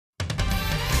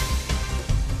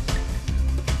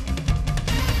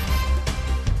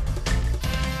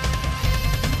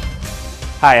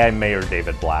Hi, I'm Mayor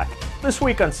David Black. This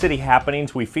week on City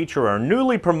Happenings, we feature our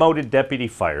newly promoted Deputy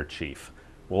Fire Chief.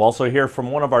 We'll also hear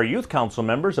from one of our Youth Council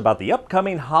members about the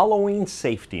upcoming Halloween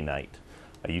Safety Night.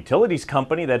 A utilities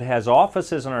company that has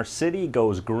offices in our city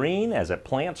goes green as it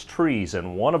plants trees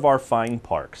in one of our fine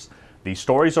parks. These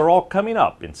stories are all coming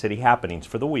up in City Happenings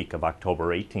for the week of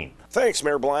October 18th. Thanks,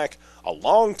 Mayor Black. A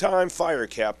longtime fire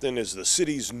captain is the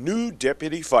city's new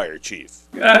deputy fire chief.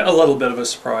 A little bit of a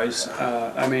surprise.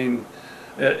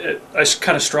 I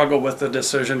kind of struggle with the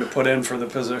decision to put in for the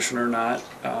position or not.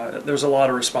 There's a lot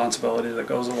of responsibility that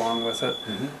goes along with it,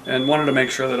 and wanted to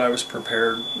make sure that I was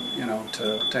prepared,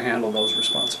 to handle those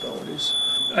responsibilities.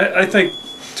 I think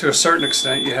to a certain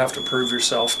extent you have to prove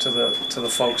yourself to the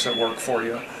folks that work for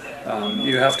you.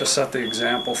 You have to set the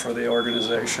example for the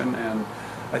organization, and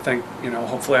I think,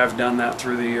 hopefully I've done that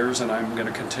through the years, and I'm going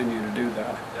to continue to do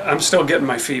that. I'm still getting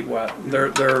my feet wet.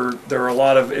 There are a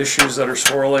lot of issues that are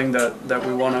swirling that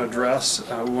we want to address.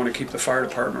 We want to keep the fire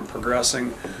department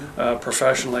progressing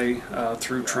professionally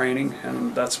through training,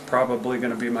 and that's probably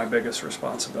going to be my biggest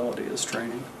responsibility is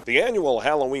training. The annual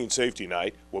Halloween Safety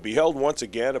Night will be held once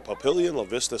again at Papillion La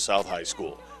Vista South High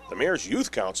School. The Mayor's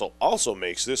Youth Council also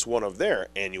makes this one of their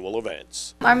annual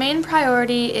events. Our main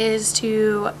priority is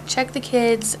to check the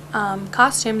kids'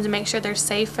 costumes and make sure they're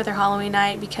safe for their Halloween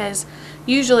night, because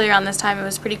usually around this time it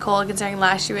was pretty cold, considering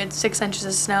last year we had 6 inches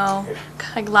of snow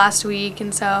like last week,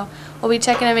 and so we'll be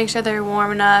checking to make sure they're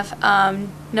warm enough, have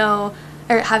no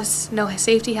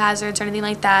safety hazards or anything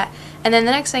like that. And then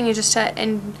the next thing is just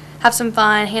to have some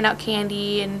fun, hand out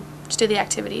candy, and just do the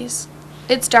activities.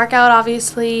 It's dark out,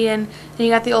 obviously, and then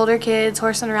you got the older kids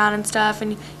horsing around and stuff,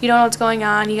 and you don't know what's going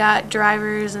on. You got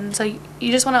drivers, and so you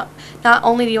just want to, not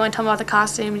only do you want to talk about the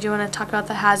costumes, you want to talk about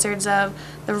the hazards of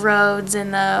the roads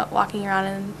and the walking around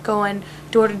and going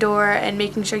door to door and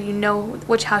making sure you know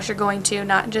which house you're going to,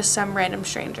 not just some random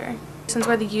stranger. Since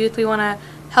we're the youth, we want to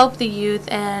help the youth,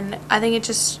 and I think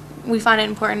we find it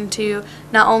important to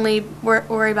not only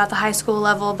worry about the high school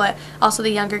level, but also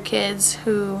the younger kids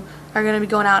who are going to be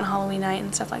going out on Halloween night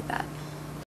and stuff like that.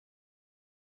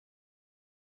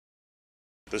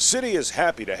 The city is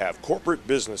happy to have corporate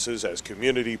businesses as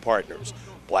community partners.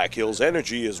 Black Hills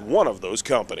Energy is one of those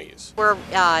companies. We're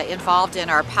involved in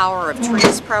our Power of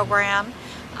Trees program.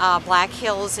 Black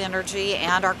Hills Energy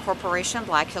and our corporation,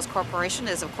 Black Hills Corporation,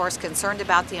 is of course concerned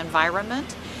about the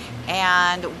environment.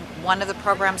 And one of the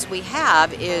programs we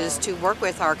have is to work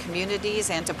with our communities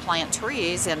and to plant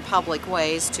trees in public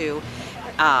ways to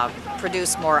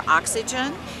produce more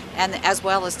oxygen, and as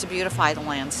well as to beautify the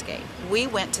landscape. We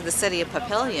went to the city of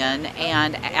Papillion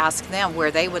and asked them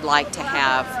where they would like to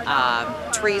have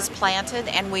trees planted,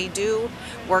 and we do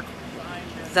work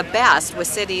the best with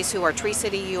cities who are Tree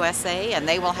City USA, and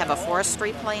they will have a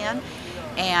forestry plan.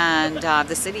 And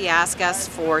the city asked us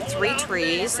for 3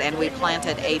 trees, and we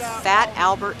planted a fat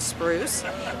Albert spruce,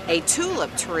 a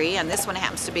tulip tree, and this one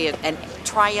happens to be a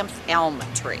Triumph elm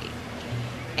tree.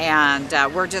 And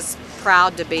we're just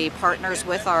proud to be partners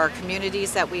with our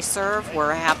communities that we serve.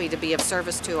 We're happy to be of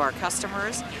service to our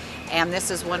customers, and this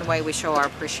is one way we show our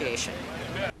appreciation.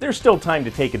 There's still time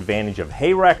to take advantage of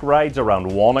hayrack rides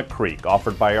around Walnut Creek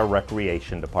offered by our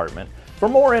Recreation Department. For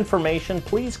more information,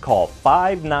 please call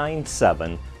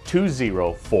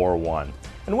 597-2041.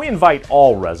 And we invite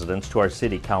all residents to our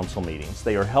City Council meetings.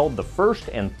 They are held the first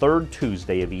and third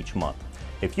Tuesday of each month.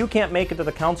 If you can't make it to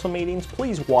the council meetings,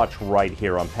 please watch right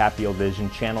here on Papillion Vision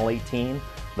Channel 18.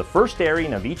 The first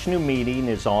airing of each new meeting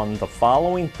is on the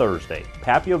following Thursday.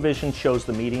 Papillion Vision shows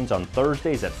the meetings on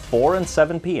Thursdays at 4 and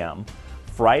 7 p.m.,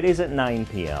 Fridays at 9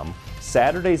 p.m.,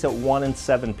 Saturdays at 1 and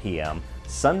 7 p.m.,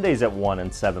 Sundays at 1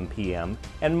 and 7 p.m.,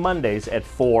 and Mondays at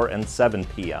 4 and 7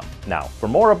 p.m. Now, for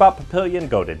more about Papillion,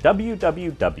 go to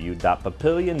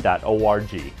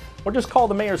www.papillion.org or just call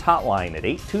the Mayor's Hotline at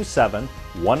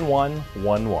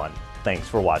 827-1111. Thanks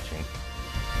for watching.